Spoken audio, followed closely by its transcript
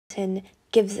mountain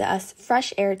gives us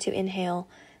fresh air to inhale.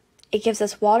 It gives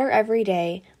us water every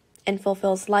day and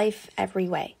fulfills life every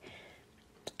way.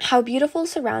 How beautiful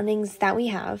surroundings that we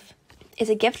have is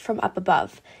a gift from up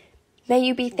above. May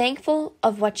you be thankful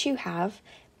of what you have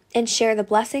and share the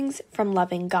blessings from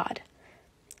loving God.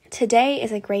 Today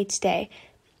is a great day.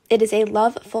 It is a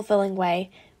love-fulfilling way.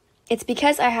 It's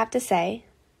because I have to say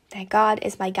that God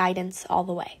is my guidance all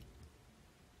the way.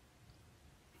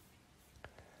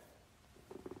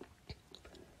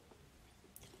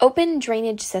 Open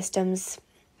drainage systems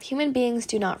human beings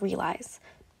do not realize.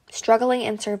 Struggling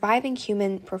and surviving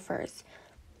human prefers.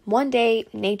 One day,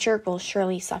 nature will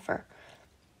surely suffer.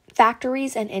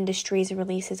 Factories and industries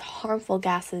releases harmful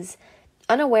gases.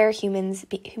 Unaware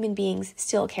human beings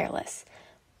still careless.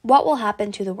 What will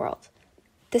happen to the world?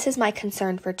 This is my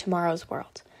concern for tomorrow's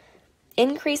world.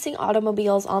 Increasing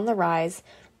automobiles on the rise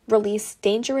release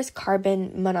dangerous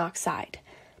carbon monoxide,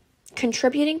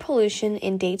 contributing pollution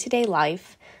in day-to-day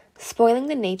life, spoiling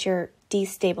the nature,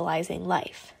 destabilizing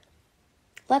life.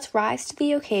 Let's rise to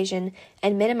the occasion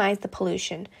and minimize the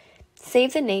pollution,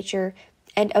 save the nature,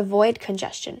 and avoid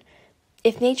congestion.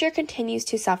 If nature continues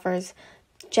to suffer,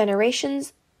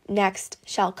 generations next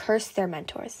shall curse their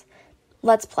mentors.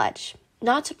 Let's pledge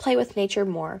not to play with nature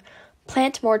more,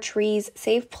 plant more trees,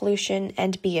 save pollution,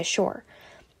 and be ashore.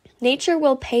 Nature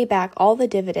will pay back all the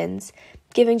dividends,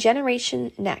 giving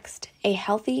generation next a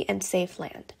healthy and safe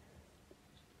land.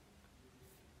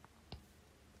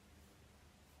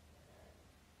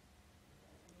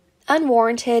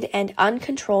 Unwarranted and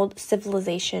uncontrolled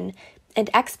civilization and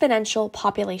exponential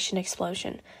population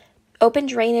explosion, open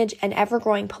drainage and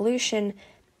ever-growing pollution,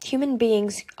 human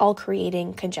beings all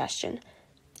creating congestion.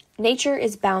 Nature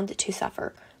is bound to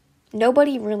suffer.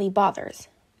 Nobody really bothers.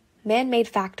 Man-made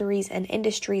factories and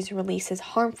industries releases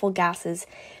harmful gases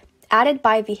added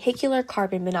by vehicular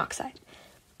carbon monoxide.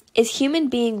 Is human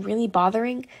being really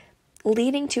bothering?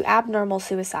 Leading to abnormal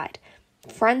suicide.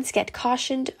 Friends get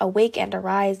cautioned, awake and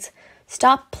arise.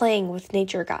 Stop playing with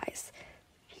nature, guys.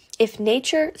 If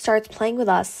nature starts playing with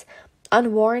us,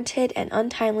 unwarranted and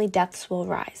untimely deaths will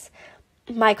rise.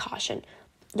 My caution,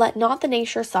 let not the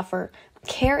nature suffer,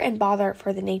 care and bother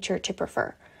for the nature to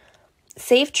prefer.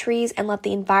 Save trees and let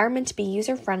the environment be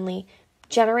user-friendly.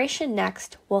 Generation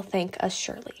next will thank us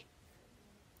surely.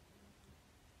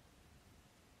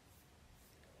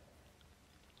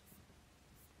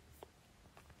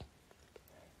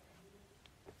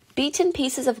 Beaten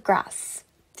pieces of grass.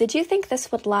 Did you think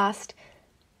this would last?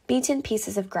 Beaten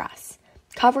pieces of grass.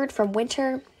 Covered from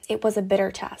winter, it was a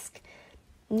bitter task.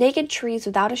 Naked trees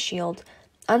without a shield,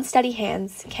 unsteady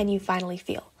hands can you finally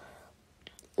feel.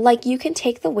 Like you can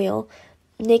take the wheel,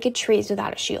 naked trees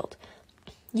without a shield.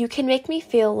 You can make me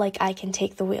feel like I can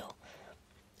take the wheel.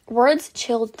 Words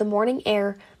chilled the morning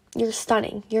air, you're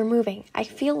stunning, you're moving, I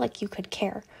feel like you could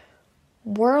care.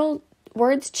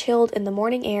 Words chilled in the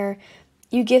morning air,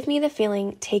 you give me the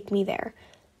feeling, take me there.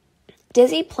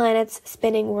 Dizzy planets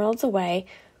spinning worlds away,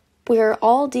 we're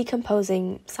all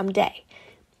decomposing someday.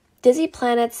 Dizzy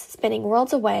planets spinning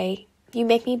worlds away, you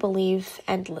make me believe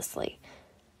endlessly.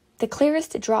 The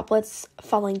clearest droplets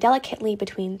falling delicately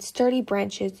between sturdy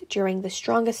branches during the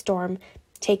strongest storm,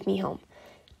 take me home.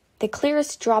 The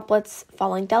clearest droplets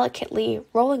falling delicately,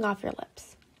 rolling off your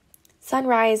lips.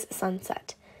 Sunrise,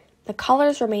 sunset. The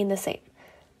colors remain the same.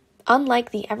 Unlike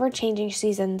the ever-changing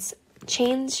seasons,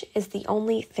 change is the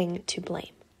only thing to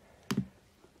blame.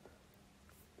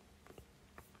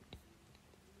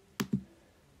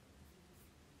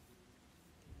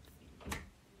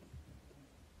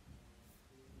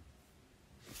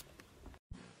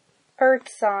 Earth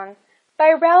Song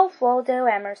by Ralph Waldo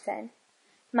Emerson.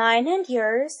 Mine and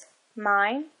yours,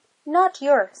 mine, not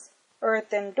yours.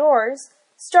 Earth endures,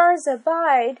 stars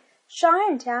abide,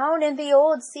 shine down in the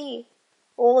old sea.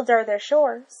 Old are the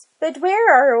shores, but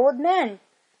where are old men?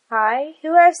 I,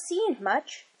 who have seen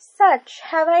much, such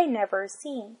have I never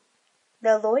seen.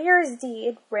 The lawyer's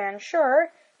deed ran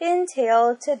sure,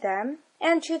 entail to them,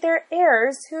 and to their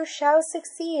heirs who shall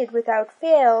succeed without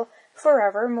fail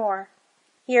forevermore.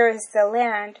 Here is the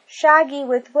land, shaggy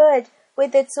with wood,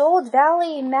 with its old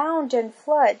valley, mound, and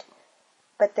flood.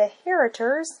 But the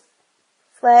heritors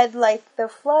fled like the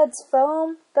flood's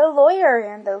foam, the lawyer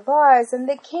and the laws and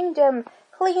the kingdom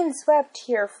clean swept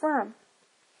herefrom.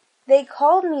 They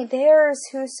called me theirs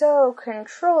who so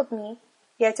controlled me,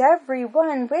 yet every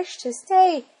one wished to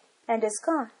stay, and is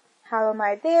gone. How am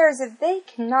I theirs if they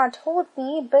cannot hold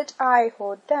me, but I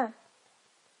hold them?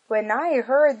 When I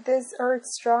heard this earth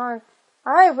strong,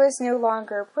 I was no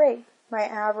longer brave, my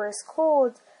avarice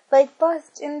cold, like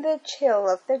lust in the chill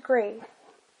of the grave.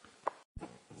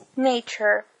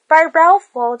 Nature, by Ralph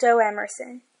Waldo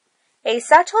Emerson. A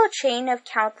subtle chain of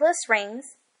countless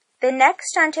rings, the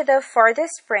next unto the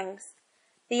farthest springs.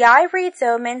 The eye reads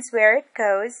omens where it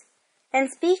goes, and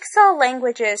speaks all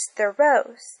languages the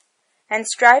rose. And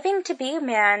striving to be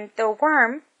man, the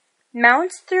worm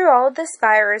mounts through all the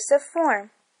spires of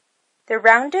form. The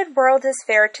rounded world is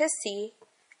fair to see,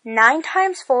 9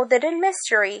 times folded in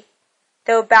mystery,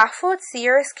 though baffled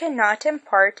seers cannot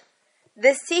impart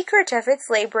the secret of its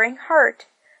laboring heart.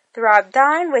 Throb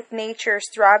thine with nature's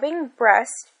throbbing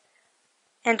breast,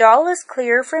 and all is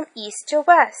clear from east to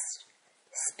west.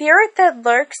 Spirit that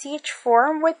lurks each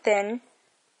form within,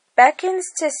 beckons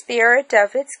to spirit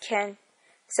of its kin.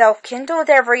 Self-kindled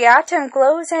every atom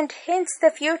glows, and hints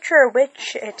the future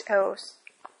which it owes.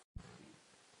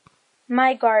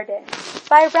 My Garden,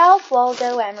 by Ralph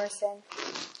Waldo Emerson.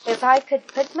 If I could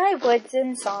put my woods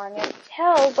in song, and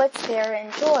tell what's there in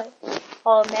joy,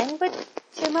 all men would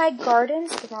to my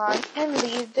gardens throng, and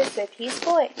leave the city's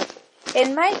boy.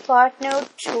 In my plot no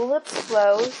tulips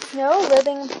flow, no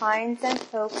living pines and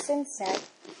oaks instead,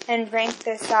 and rank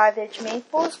the savage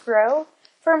maples grow,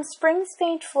 from spring's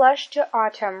faint flush to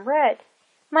autumn red.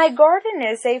 My garden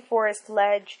is a forest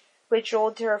ledge, which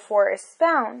older forests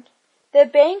bound. The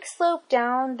bank sloped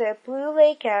down the blue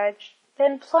lake edge,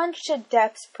 then plunged to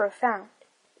depths profound.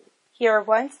 Here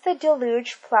once the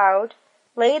deluge plowed,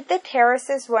 laid the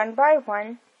terraces one by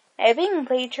one, ebbing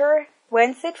later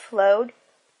whence it flowed,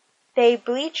 they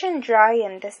bleach and dry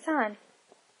in the sun.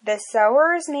 The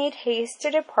sowers made haste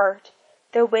to depart,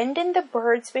 the wind and the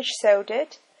birds which sowed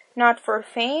it, not for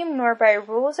fame nor by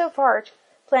rules of art,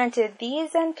 planted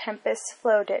these and tempests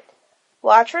flowed it.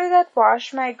 Water that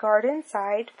washed my garden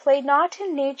side played not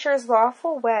in nature's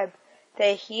lawful web.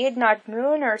 They heed not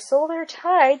moon or solar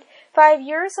tide, 5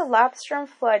 years elapsed from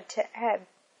flood to ebb.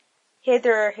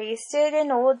 Hither hasted in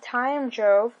old time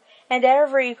Jove, and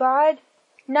every god,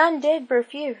 none did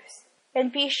refuse.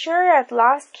 And be sure at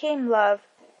last came love,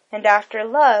 and after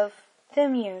love the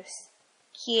muse.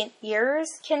 Keen ears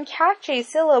can catch a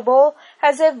syllable,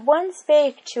 as if one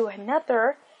spake to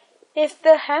another, if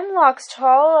the hemlock's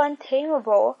tall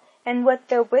untamable, and what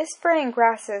the whispering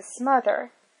grasses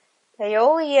smother.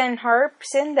 Aeolian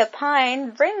harps in the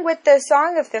pine ring with the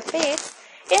song of the fates,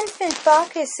 infant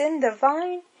Bacchus in the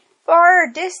vine, far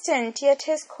distant yet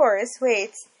his chorus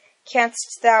waits.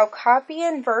 Canst thou copy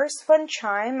in verse one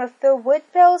chime of the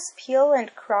wood-bell's peal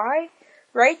and cry?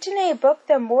 Write in a book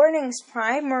the morning's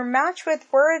prime, or match with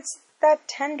words that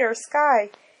tender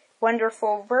sky?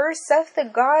 Wonderful verse of the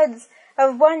gods,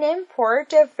 of one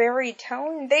import, of very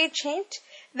tone, they chant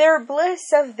their bliss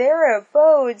of their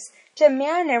abodes to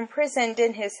man imprisoned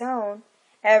in his own.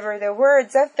 Ever the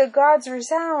words of the gods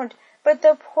resound, but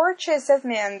the porches of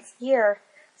man's ear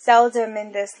seldom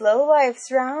in this low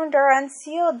life's round are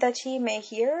unsealed that he may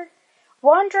hear.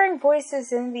 Wandering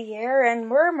voices in the air and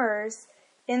murmurs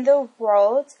in the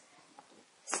world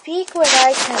speak what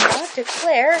I cannot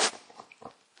declare,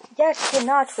 yet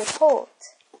cannot withhold.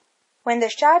 When the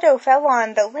shadow fell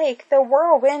on the lake, the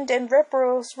whirlwind and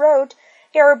ripples rode,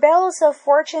 ere bells of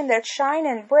fortune that shine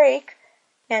and break,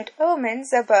 and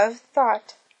omens above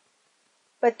thought.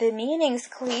 But the meanings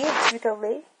cleave to the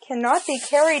lake cannot be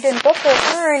carried in book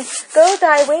or urn. Go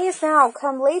thy ways now,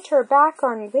 come later back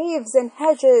on waves and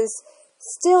hedges,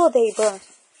 still they burn.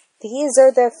 These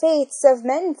are the fates of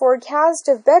men forecast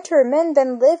of better men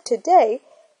than live today.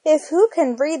 If who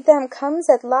can read them comes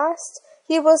at last,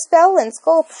 he will spell in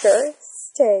sculpture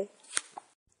stay.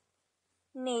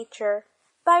 Nature,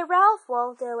 by Ralph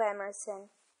Waldo Emerson.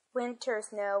 Winters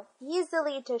know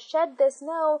easily to shed the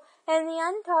snow, and the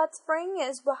untaught spring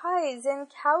is wise in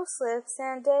cowslips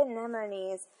and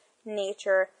anemones.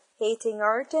 Nature, hating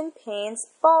art and pains,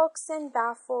 balks and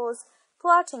baffles,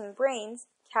 plotting brains.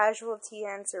 Casualty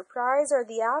and surprise are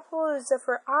the apples of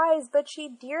her eyes, but she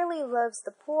dearly loves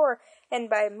the poor, and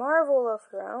by marvel of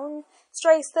her own,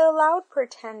 strikes the loud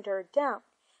pretender down.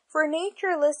 For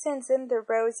nature listens in the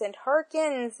rose and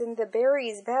hearkens in the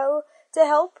berry's bell, to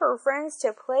help her friends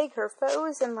to plague her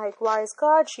foes, and like wise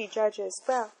God she judges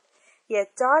well.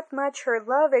 Yet doth much her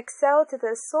love excel to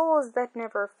the souls that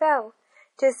never fell,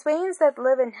 to swains that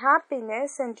live in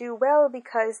happiness and do well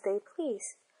because they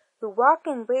please, who walk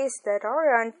in ways that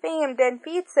are unfamed, and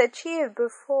feats achieved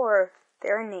before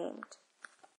they're named.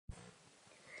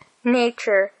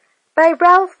 Nature, by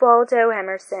Ralph Waldo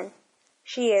Emerson.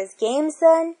 She is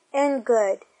gamesome and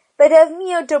good, but of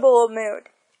mutable mood.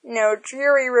 No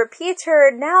dreary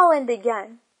repeater now and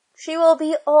again. She will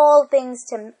be all things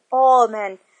to all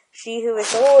men. She who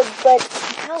is old, but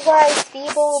nowise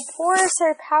feeble, pours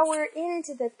her power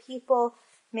into the people,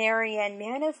 merry and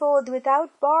manifold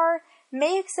without bar,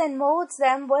 makes and molds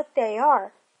them what they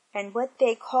are. And what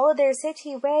they call their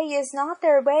city way is not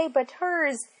their way but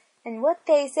hers, and what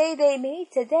they say they made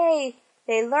today,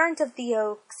 they learnt of the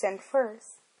oaks and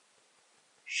firs.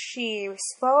 She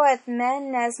swalloweth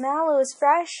men as mallows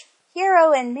fresh,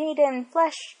 hero and maiden,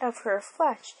 flesh of her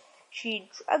flesh. She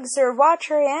drugs her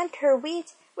water and her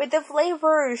wheat with the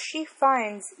flavors she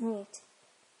finds meet,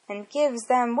 and gives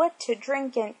them what to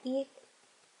drink and eat.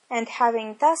 And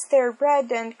having thus their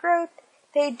bread and growth,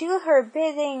 they do her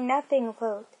bidding, nothing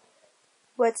loath.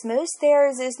 What's most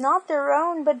theirs is not their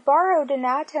own, but borrowed in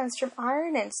atoms from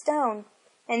iron and stone,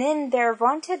 and in their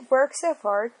vaunted works of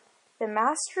art, the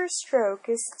master's stroke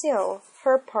is still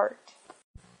her part.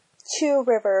 2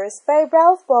 Rivers by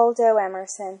Ralph Waldo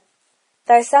Emerson.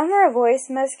 Thy summer voice,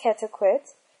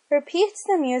 Muscataquit, repeats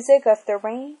the music of the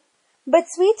rain, but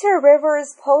sweeter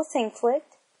rivers pulsing flit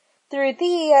through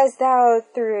thee as thou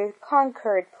through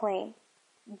conquered plain.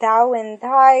 Thou in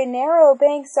thy narrow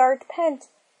banks art pent,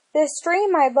 the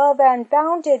stream I love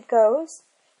unbounded goes,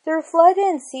 through flood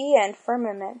and sea and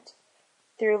firmament.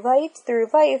 Through light, through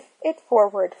life, it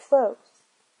forward flows.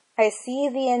 I see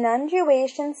thee in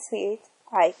undulation sweet,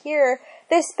 I hear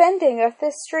the spending of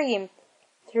the stream,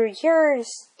 through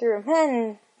years, through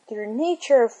men, through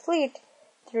nature fleet,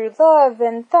 through love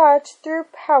and thought, through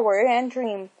power and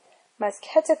dream.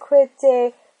 Muscataquit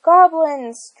de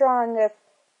goblins strong of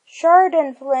shard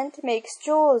and flint makes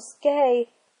jewels gay.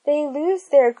 They lose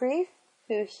their grief,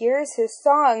 who hears his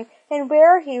song, and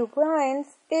where he winds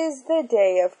is the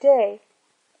day of day.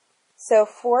 So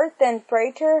forth and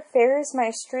brighter fares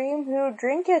my stream, who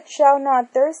drink it shall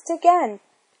not thirst again.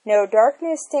 No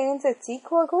darkness stains its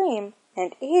equal gleam,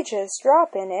 and ages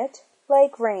drop in it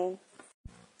like rain.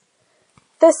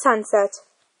 The Sunset,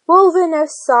 woven of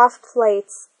soft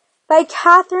lights, by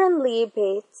Catherine Lee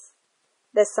Bates.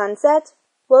 The sunset,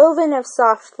 woven of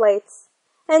soft lights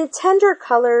and tender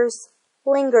colors,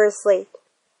 lingers late,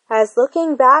 as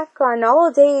looking back on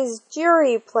all day's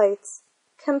dreary plights,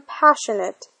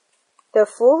 compassionate. The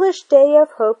foolish day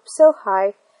of hope so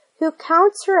high, who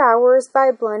counts her hours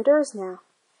by blunders now,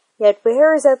 yet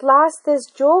wears at last this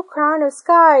jewel crown of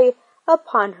sky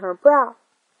upon her brow.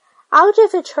 Out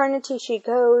of eternity she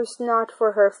goes, not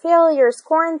for her failure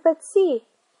scorned, but see,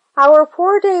 our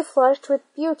poor day flushed with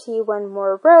beauty, one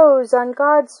more rose on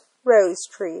God's rose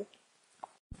tree.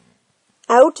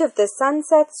 Out of the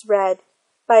Sunset's Red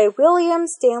by William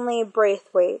Stanley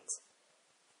Braithwaite.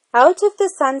 Out of the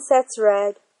sunset's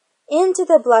red, into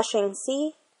the blushing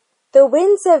sea, the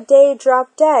winds of day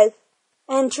drop dead,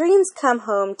 and dreams come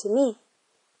home to me.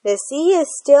 The sea is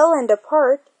still and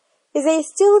apart, is a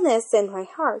stillness in my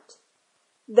heart.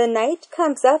 The night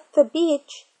comes up the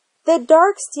beach, the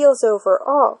dark steals over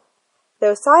all.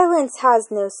 Though silence has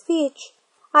no speech,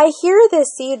 I hear the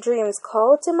sea dream's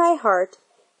call to my heart,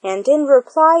 and in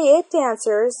reply it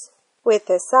answers with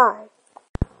a sigh.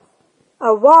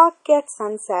 A Walk at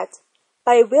Sunset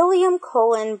by William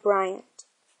Cullen Bryant.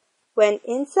 When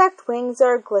insect wings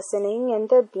are glistening in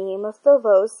the beam of the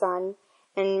low sun,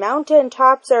 and mountain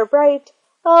tops are bright,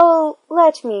 oh,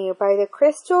 let me by the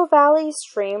crystal valley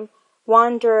stream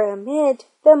wander amid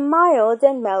the mild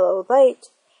and mellow light,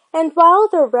 and while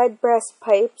the redbreast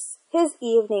pipes his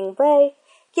evening lay,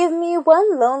 give me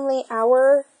one lonely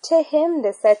hour to hymn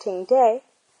the setting day.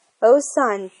 O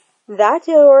sun, that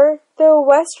o'er the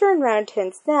western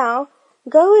mountains now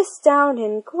goest down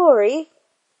in glory,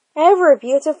 ever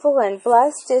beautiful and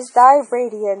blessed is thy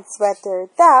radiance, whether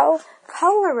thou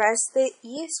colorest the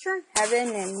eastern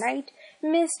heaven in night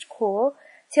mist cool,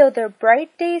 till the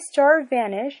bright day star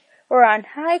vanish, or on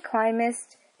high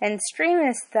climbest, and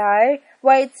streamest thy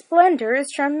white splendors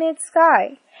from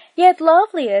mid-sky. Yet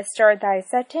loveliest are thy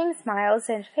setting smiles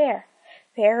and fair.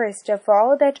 Fairest of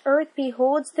all that earth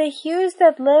beholds, the hues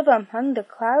that live among the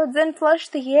clouds and flush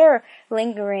the air,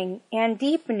 lingering and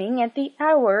deepening at the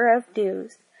hour of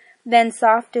dews. Then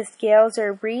softest gales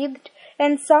are breathed,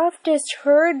 and softest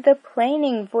heard the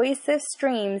plaining voice of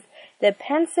streams, the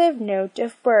pensive note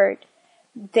of bird.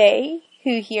 They,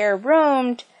 who here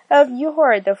roamed, of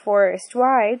yore the forest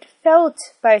wide, felt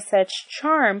by such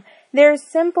charm their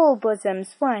simple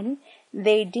bosoms won.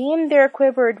 They deemed their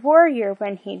quivered warrior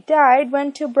when he died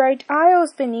went to bright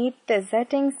isles beneath the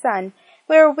setting sun,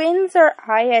 where winds are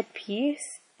aye at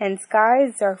peace, and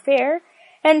skies are fair,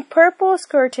 and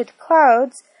purple-skirted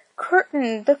clouds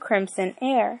curtain the crimson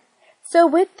air. So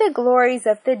with the glories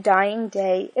of the dying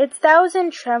day, its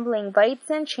thousand trembling lights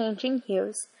and changing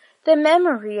hues, the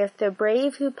memory of the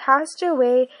brave who passed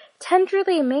away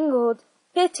tenderly mingled,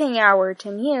 fitting hour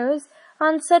to muse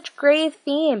on such grave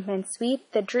theme, and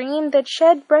sweet the dream that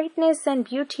shed brightness and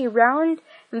beauty round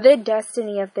the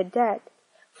destiny of the dead.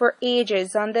 For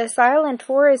ages on the silent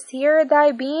forest here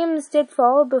thy beams did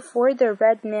fall before the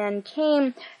red man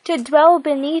came to dwell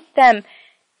beneath them.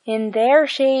 In their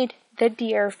shade the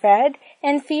deer fed,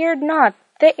 and feared not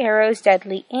the arrow's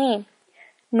deadly aim.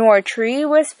 Nor tree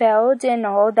was felled in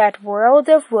all that world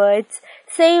of woods,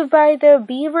 save by the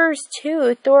beaver's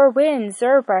tooth or winds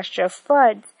or rush of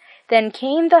floods. Then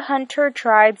came the hunter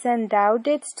tribes, and thou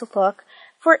didst look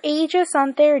for ages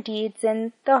on their deeds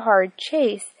in the hard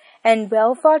chase. And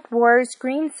well-fought wars,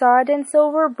 green sod and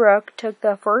silver brook, took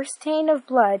the first stain of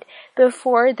blood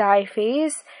before thy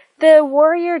face. The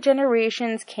warrior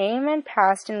generations came and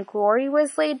passed, and glory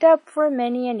was laid up for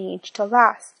many an age to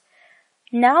last.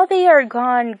 Now they are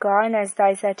gone, gone as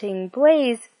thy setting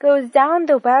blaze goes down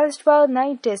the west while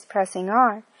night is pressing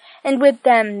on. And with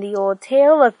them the old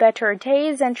tale of better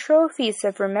days and trophies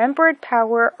of remembered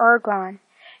power are gone.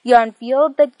 Yon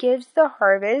field that gives the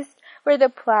harvest, where the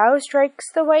plough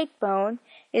strikes the white bone,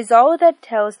 is all that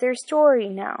tells their story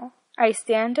now. I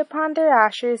stand upon their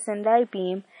ashes in thy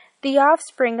beam, the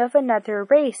offspring of another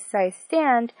race. I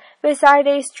stand beside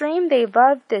a stream they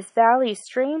loved, this valley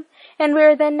stream, and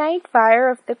where the night fire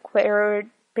of the choir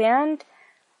band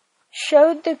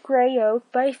showed the grey oak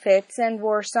by fits, and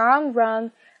war song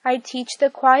rung, I teach the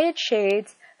quiet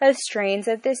shades of strains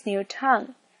of this new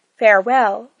tongue.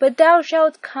 Farewell, but thou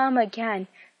shalt come again.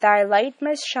 Thy light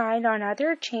must shine on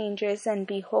other changes, and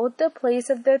behold the place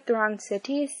of the thronged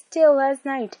city still as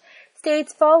night.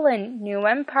 States fallen, new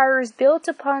empires built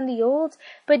upon the old,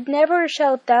 but never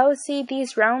shalt thou see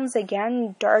these realms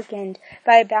again darkened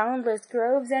by boundless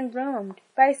groves and roamed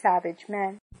by savage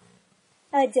men.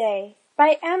 A Day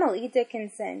by Emily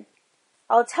Dickinson.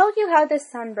 I'll tell you how the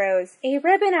sun rose, a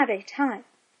ribbon at a time.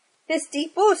 The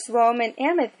steeples swam in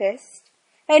amethyst,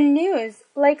 and news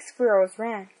like squirrels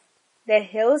ran. The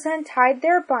hills untied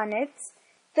their bonnets,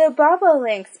 the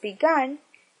bobolinks begun.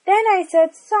 Then I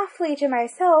said softly to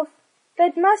myself,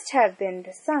 that must have been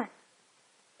the sun.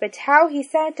 But how he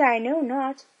sat I know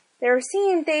not. There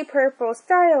seemed a purple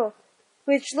stile,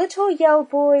 which little yell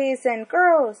boys and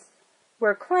girls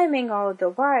were climbing all the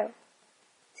while.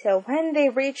 Till when they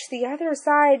reached the other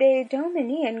side, a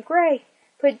dominie in grey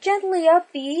put gently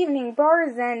up the evening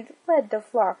bars and led the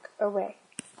flock away.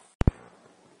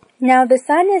 Now the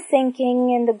sun is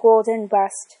sinking in the golden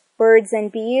west. Birds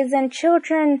and bees and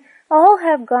children all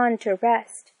have gone to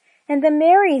rest. And the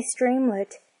merry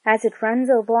streamlet, as it runs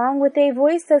along with a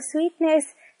voice of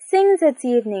sweetness, sings its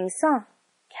evening song.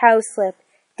 Cowslip,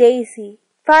 daisy,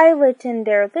 violet in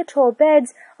their little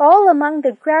beds, all among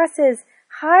the grasses,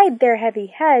 hide their heavy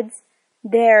heads.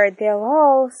 There they'll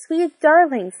all, sweet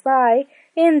darlings, lie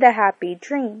in the happy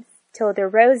dreams, till the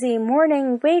rosy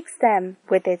morning wakes them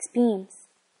with its beams.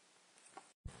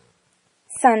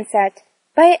 Sunset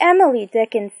by Emily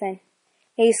Dickinson.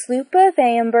 A sloop of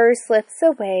amber slips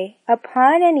away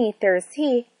upon an ether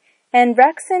sea, and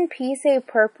wrecks in peace a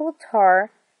purple tar,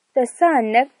 the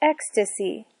sun of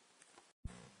ecstasy.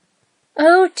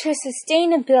 Oh, to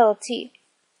sustainability!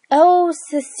 Oh,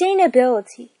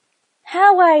 sustainability!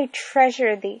 How I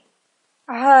treasure thee!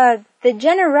 Ah, the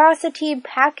generosity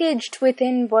packaged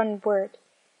within one word,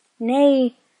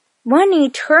 nay, one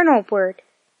eternal word,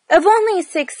 of only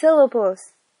 6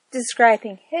 syllables,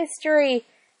 describing history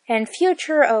and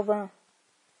future alone.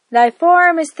 Thy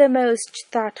form is the most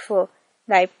thoughtful,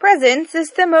 thy presence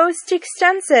is the most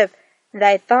extensive,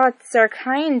 thy thoughts are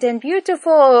kind and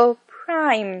beautiful,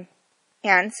 prime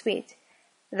and sweet.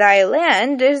 Thy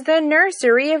land is the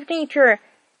nursery of nature,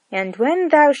 and when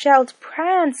thou shalt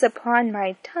prance upon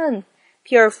my tongue,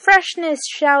 pure freshness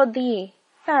shall thee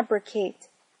fabricate.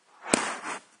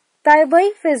 Thy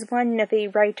life is one of a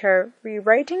writer,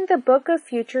 rewriting the book of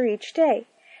future each day,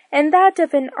 and that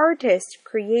of an artist,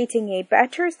 creating a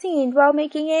better scene while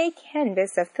making a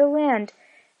canvas of the land.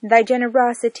 Thy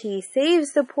generosity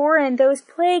saves the poor and those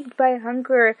plagued by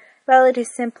hunger, while it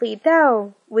is simply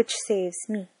thou which saves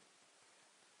me.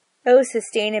 O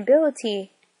sustainability,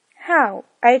 how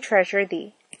I treasure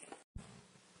thee.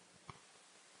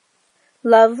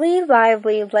 Lovely,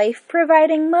 lively,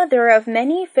 life-providing mother of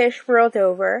many fish world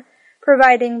over,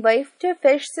 providing life to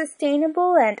fish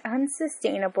sustainable and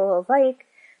unsustainable alike,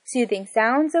 soothing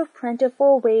sounds of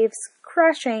plentiful waves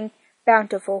crushing,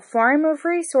 bountiful farm of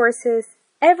resources,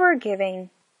 ever-giving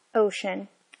ocean.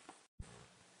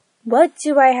 What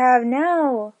do I have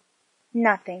now?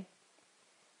 Nothing.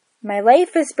 My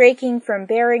life is breaking from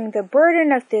bearing the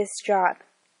burden of this job.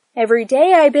 Every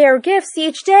day I bear gifts,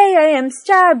 each day I am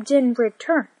stabbed in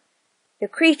return. The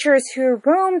creatures who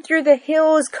roam through the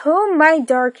hills comb my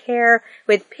dark hair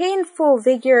with painful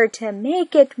vigor to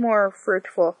make it more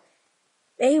fruitful.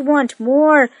 They want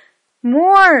more,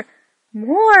 more,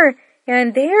 more,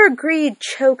 and their greed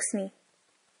chokes me.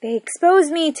 They expose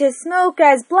me to smoke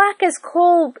as black as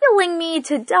coal, willing me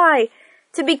to die,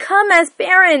 to become as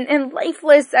barren and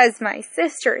lifeless as my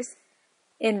sisters.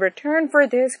 In return for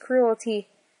this cruelty,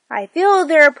 I fill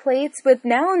their plates with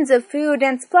mounds of food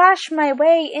and splash my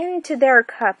way into their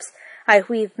cups. I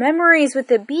weave memories with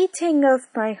the beating of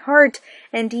my heart,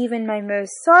 and even my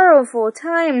most sorrowful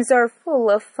times are full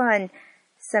of fun.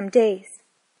 Some days,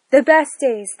 the best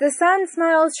days, the sun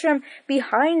smiles from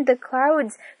behind the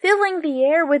clouds, filling the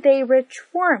air with a rich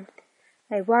warmth.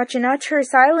 I watch in utter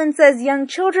silence as young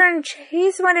children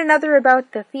chase one another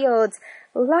about the fields,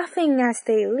 laughing as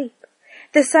they leap.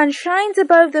 The sun shines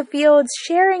above the fields,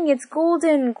 sharing its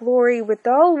golden glory with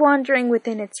all wandering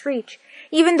within its reach,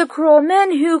 even the cruel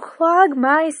men who clog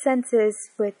my senses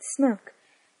with smoke.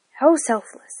 How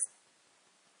selfless!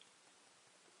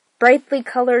 Brightly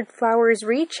colored flowers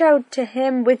reach out to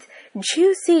him with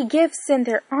juicy gifts in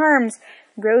their arms.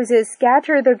 Roses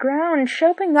scatter the ground,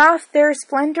 showing off their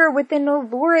splendor with an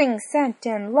alluring scent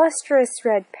and lustrous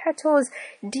red petals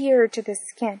dear to the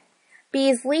skin.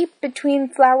 Bees leap between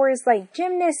flowers like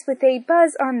gymnasts with a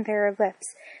buzz on their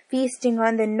lips, feasting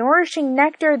on the nourishing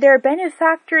nectar their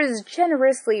benefactors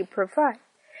generously provide.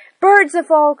 Birds of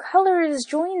all colors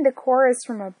join the chorus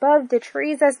from above the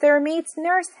trees as their mates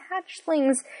nurse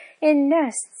hatchlings in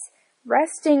nests,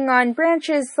 resting on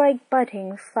branches like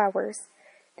budding flowers.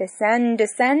 The sun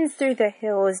descends through the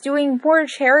hills, doing more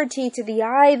charity to the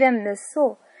eye than the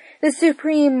soul. The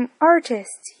supreme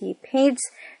artist, he paints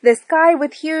the sky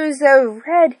with hues of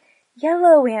red,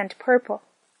 yellow, and purple.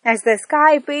 As the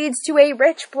sky fades to a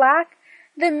rich black,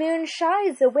 the moon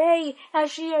shies away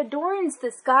as she adorns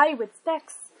the sky with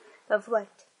specks of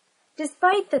light.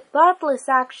 Despite the thoughtless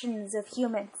actions of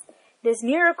humans, this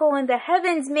miracle in the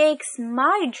heavens makes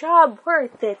my job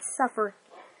worth its suffering.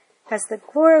 As the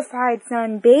glorified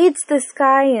sun bathes the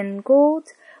sky in gold,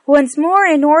 once more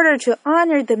in order to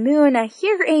honor the moon, I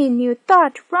hear a new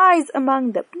thought rise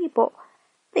among the people.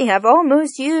 They have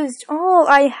almost used all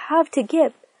I have to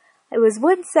give. I was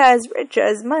once as rich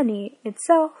as money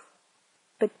itself,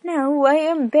 but now I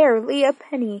am barely a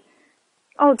penny.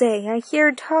 All day I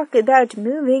hear talk about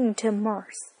moving to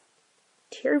Mars.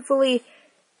 Tearfully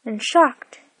and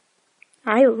shocked,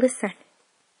 I listen.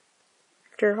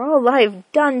 After all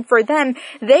I've done for them,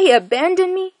 they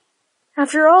abandon me?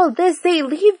 After all this, they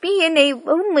leave me in a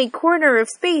lonely corner of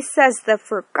space as the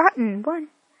forgotten one.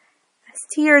 As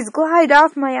tears glide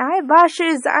off my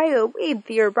eyelashes, I await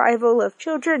the arrival of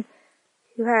children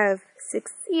who have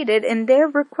succeeded in their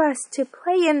request to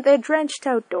play in the drenched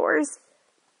outdoors.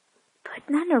 But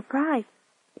none arrive.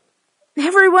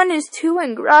 Everyone is too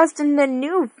engrossed in the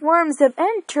new forms of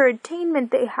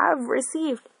entertainment they have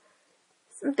received.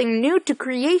 Something new to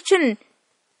creation.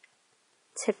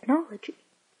 Technology.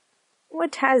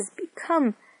 What has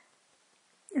become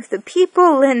of the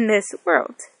people in this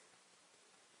world?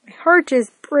 My heart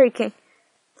is breaking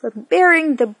from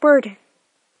bearing the burden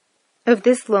of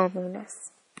this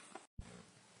loneliness.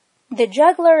 The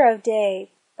Juggler of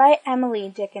Day by Emily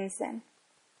Dickinson.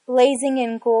 Blazing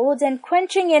in gold and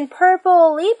quenching in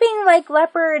purple, leaping like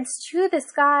leopards to the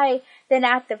sky, then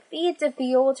at the feet of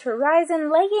the old horizon,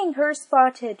 laying her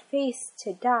spotted face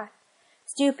to die.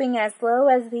 Stooping as low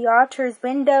as the otter's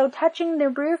window, touching the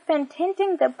roof and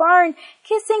tinting the barn,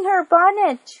 kissing her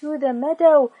bonnet to the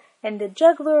meadow, and the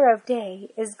juggler of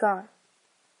day is gone.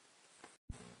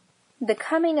 The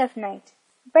Coming of Night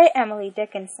by Emily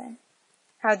Dickinson.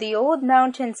 How the old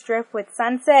mountains drip with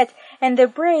sunset and the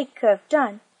break of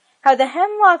dawn. How the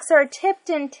hemlocks are tipped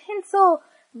in tinsel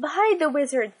by the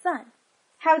wizard sun.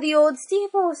 How the old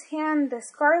steeples hand the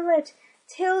scarlet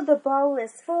till the ball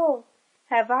is full.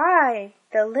 Have I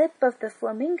the lip of the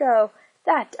flamingo,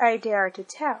 that I dare to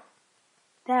tell.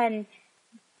 Then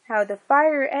how the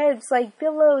fire ebbs like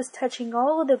billows, touching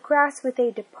all the grass with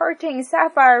a departing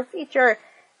sapphire feature,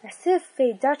 as if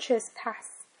a duchess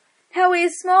passed. How a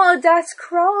small dust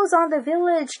crawls on the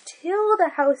village till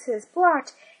the house is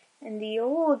blot, and the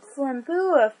old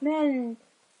flambeau of men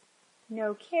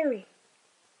no carry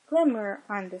glimmer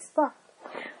on the spot.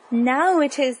 Now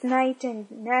it is night and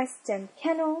nest and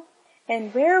kennel,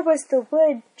 and where was the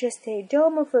wood just a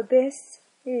dome of abyss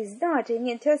is nodding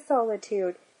into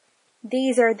solitude.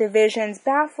 These are the visions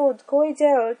baffled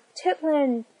Guido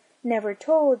Titlin never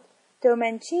told, though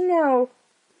Mancino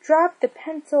dropped the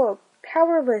pencil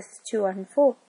powerless to unfold.